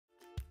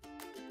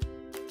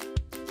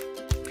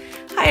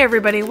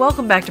everybody,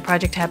 welcome back to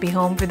Project Happy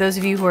Home. For those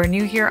of you who are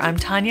new here, I'm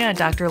Tanya, a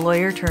doctor,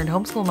 lawyer turned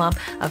homeschool mom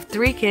of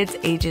 3 kids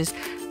ages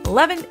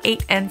 11,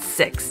 8, and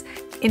 6.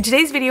 In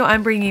today's video,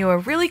 I'm bringing you a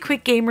really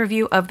quick game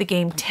review of the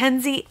game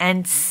TENZI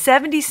and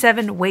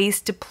 77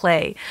 ways to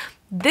play.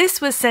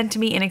 This was sent to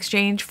me in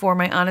exchange for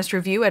my honest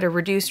review at a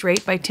reduced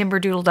rate by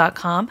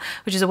Timberdoodle.com,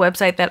 which is a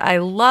website that I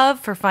love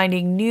for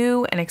finding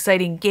new and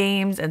exciting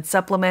games and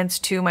supplements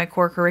to my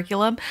core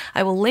curriculum.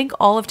 I will link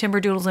all of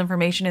Timberdoodle's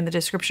information in the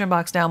description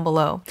box down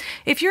below.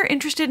 If you're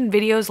interested in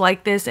videos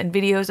like this and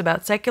videos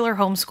about secular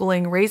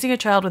homeschooling, raising a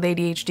child with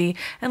ADHD,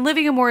 and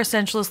living a more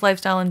essentialist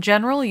lifestyle in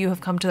general, you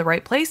have come to the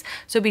right place,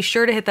 so be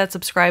sure to hit that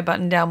subscribe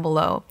button down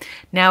below.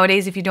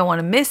 Nowadays, if you don't want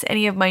to miss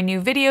any of my new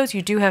videos,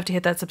 you do have to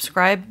hit that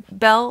subscribe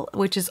bell,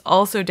 which is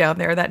also down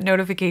there, that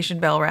notification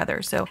bell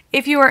rather. So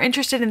if you are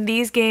interested in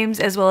these games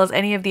as well as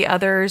any of the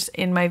others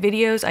in my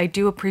videos, I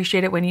do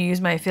appreciate it when you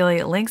use my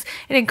affiliate links.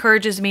 It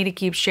encourages me to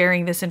keep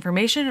sharing this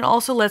information and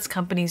also lets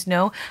companies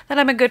know that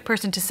I'm a good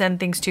person to send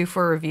things to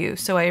for review.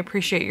 So I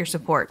appreciate your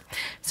support.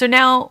 So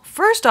now,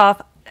 first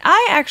off,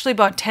 I actually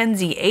bought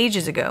TENZI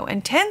ages ago,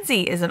 and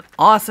TENZI is an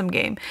awesome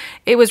game.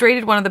 It was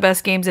rated one of the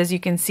best games, as you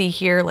can see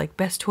here, like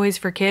best toys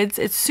for kids.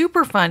 It's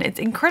super fun. It's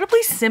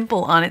incredibly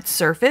simple on its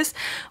surface.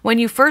 When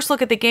you first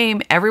look at the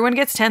game, everyone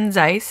gets 10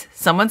 dice,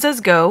 someone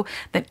says go,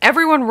 then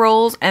everyone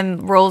rolls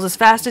and rolls as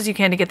fast as you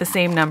can to get the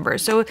same number.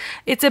 So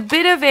it's a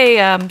bit of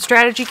a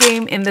strategy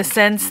game in the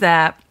sense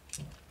that,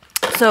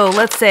 so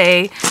let's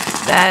say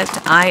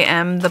that I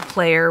am the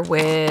player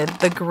with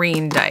the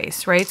green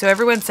dice, right? So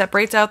everyone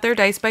separates out their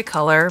dice by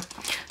color.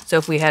 So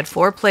if we had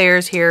 4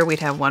 players here, we'd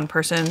have one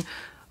person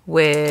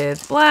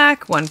with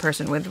black, one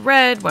person with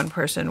red, one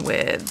person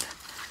with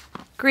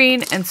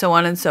green, and so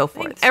on and so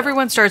forth.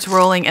 Everyone starts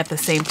rolling at the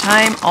same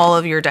time, all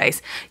of your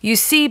dice. You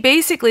see,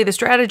 basically the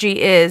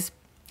strategy is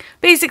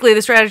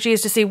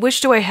to see which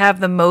do I have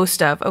the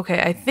most of.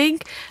 Okay, I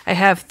think I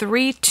have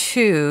 3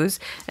 2s,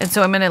 and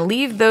so I'm going to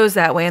leave those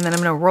that way, and then I'm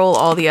going to roll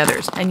all the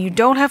others. And you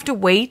don't have to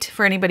wait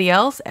for anybody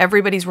else.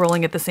 Everybody's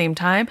rolling at the same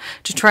time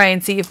to try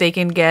and see if they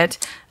can get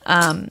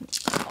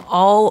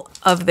all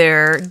of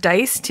their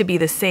dice to be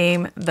the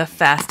same the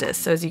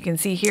fastest. So as you can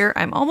see here,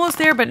 I'm almost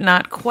there, but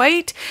not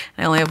quite.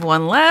 I only have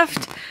 1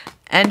 left.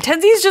 And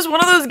TENZI is just one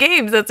of those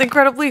games that's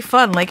incredibly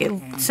fun. Like,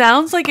 it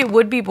sounds like it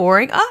would be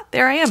boring. Ah,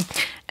 there I am.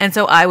 And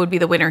so I would be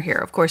the winner here.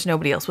 Of course,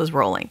 nobody else was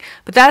rolling.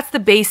 But that's the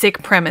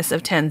basic premise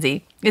of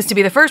TENZI, is to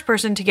be the first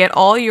person to get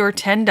all your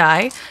 10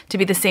 die to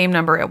be the same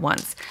number at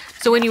once.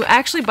 So when you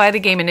actually buy the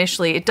game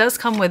initially, it does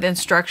come with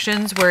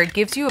instructions where it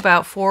gives you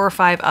about 4 or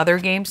 5 other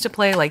games to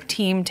play, like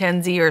Team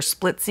TENZI or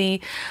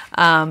Splitsy,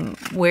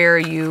 where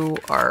you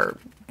are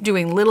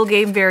doing little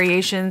game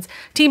variations.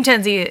 Team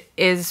TENZI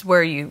is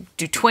where you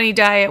do 20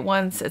 die at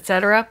once,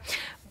 etc.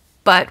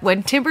 But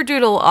when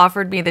Timberdoodle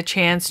offered me the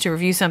chance to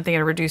review something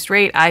at a reduced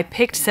rate, I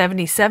picked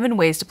 77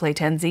 ways to play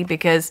TENZI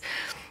because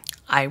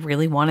I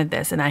really wanted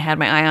this and I had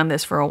my eye on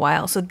this for a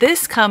while. So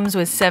this comes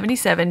with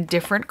 77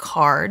 different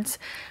cards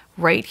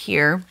right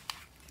here.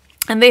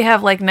 And they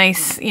have like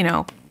nice, you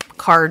know,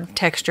 card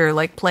texture,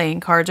 like playing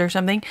cards or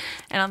something.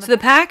 And so the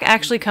pack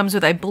actually comes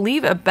with, I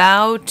believe,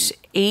 about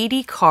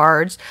 80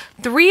 cards.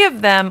 3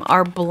 of them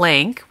are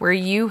blank, where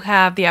you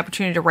have the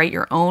opportunity to write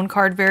your own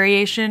card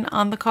variation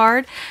on the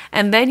card.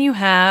 And then you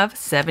have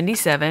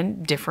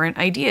 77 different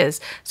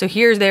ideas. So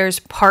there's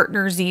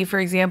partner Z, for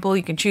example.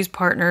 You can choose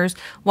partners.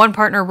 One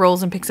partner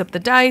rolls and picks up the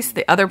dice.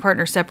 The other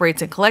partner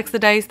separates and collects the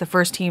dice. The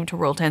first team to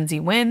roll TENZI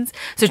wins.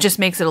 So it just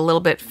makes it a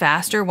little bit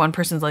faster. One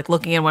person's like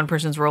looking and one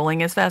person's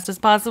rolling as fast as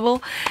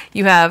possible.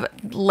 You have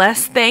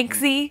less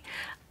thanksy.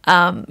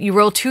 You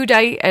roll 2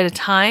 die at a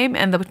time,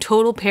 and the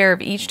total pair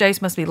of each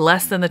dice must be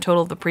less than the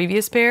total of the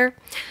previous pair.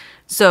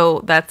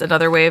 So that's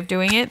another way of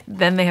doing it.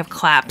 Then they have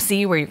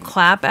clapsy, where you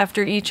clap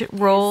after each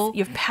roll.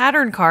 You have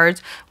pattern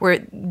cards, where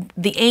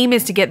the aim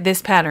is to get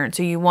this pattern.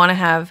 So you want to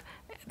have,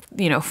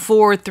 you know,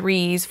 4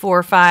 3s,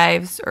 4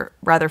 5s, or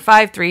rather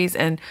 5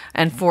 3s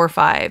and 4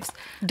 5s.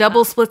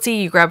 Double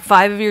splitsy, you grab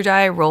 5 of your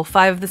die, roll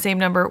 5 of the same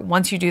number.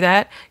 Once you do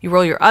that, you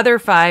roll your other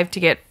 5 to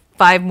get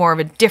 5 more of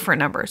a different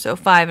number. So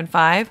 5 and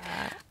 5.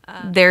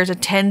 There's a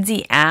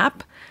TENZI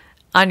app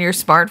on your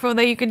smartphone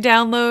that you can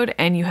download,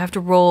 and you have to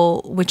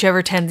roll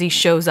whichever TENZI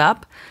shows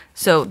up.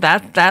 So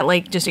that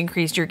like just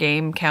increased your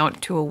game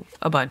count to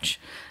a bunch.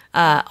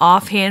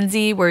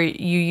 Offhandsy, where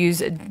you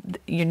use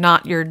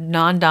your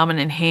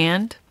non-dominant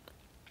hand.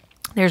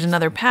 There's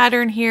another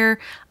pattern here,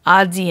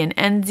 oddsy and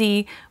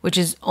endsy, which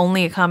is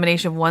only a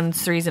combination of 1s,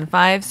 3s, and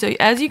 5s. So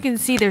as you can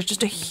see, there's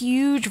just a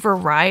huge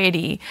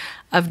variety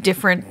of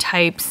different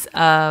types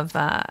of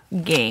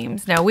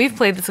games. Now, we've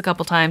played this a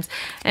couple times,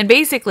 and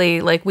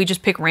basically, like, we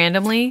just pick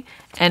randomly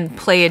and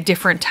play a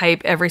different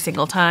type every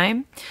single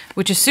time,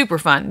 which is super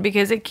fun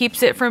because it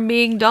keeps it from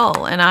being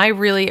dull, and I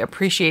really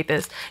appreciate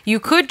this. You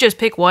could just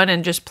pick one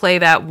and just play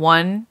that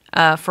one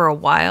for a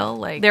while.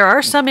 Like, there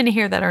are some in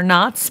here that are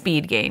not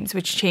speed games,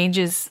 which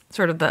changes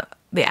sort of the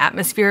the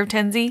atmosphere of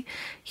TENZI.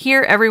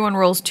 Here, everyone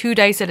rolls 2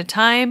 dice at a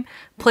time.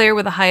 Player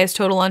with the highest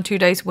total on 2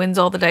 dice wins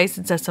all the dice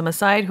and sets them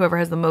aside. Whoever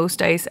has the most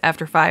dice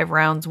after 5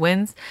 rounds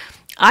wins.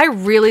 I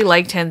really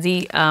like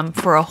TENZI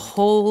for a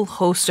whole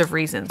host of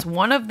reasons.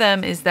 One of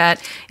them is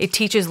that it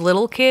teaches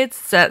little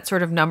kids that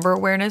sort of number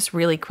awareness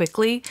really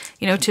quickly,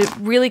 you know, to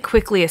really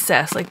quickly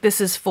assess, like this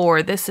is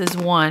 4, this is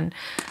 1,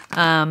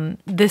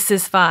 this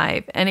is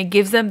 5. And it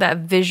gives them that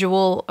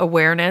visual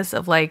awareness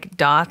of like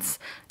dots.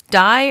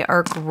 Die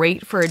are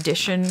great for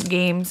addition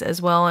games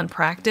as well and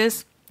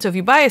practice. So if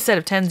you buy a set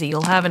of TENZI,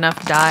 you'll have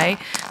enough die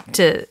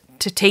to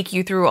take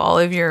you through all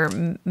of your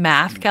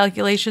math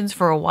calculations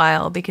for a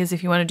while, because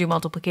if you want to do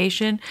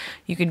multiplication,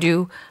 you can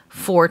do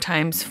 4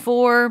 times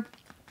 4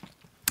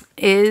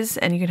 is,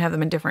 and you can have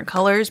them in different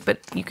colors, but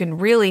you can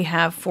really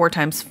have 4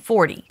 times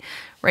 40,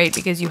 right?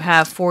 Because you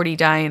have 40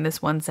 die in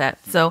this one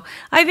set. So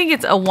I think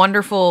it's a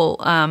wonderful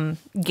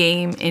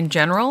game in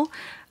general.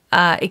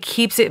 It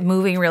keeps it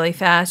moving really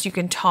fast. You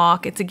can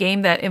talk. It's a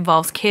game that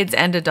involves kids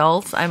and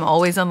adults. I'm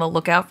always on the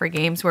lookout for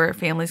games where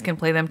families can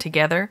play them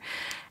together.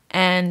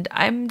 And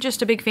I'm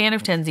just a big fan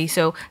of TENZI,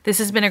 so this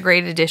has been a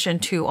great addition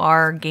to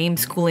our game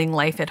schooling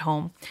life at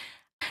home.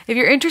 If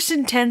you're interested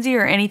in TENZI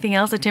or anything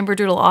else that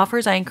Timberdoodle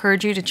offers, I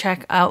encourage you to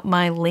check out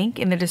my link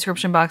in the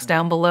description box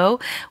down below.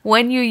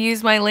 When you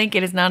use my link,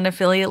 it is not an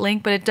affiliate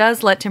link, but it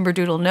does let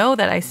Timberdoodle know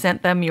that I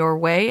sent them your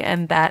way,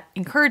 and that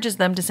encourages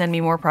them to send me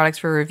more products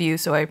for review,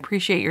 so I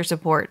appreciate your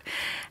support.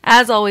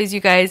 As always, you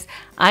guys,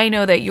 I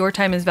know that your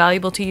time is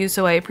valuable to you,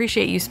 so I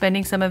appreciate you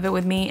spending some of it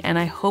with me, and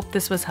I hope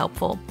this was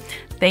helpful.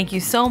 Thank you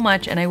so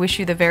much, and I wish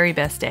you the very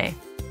best day.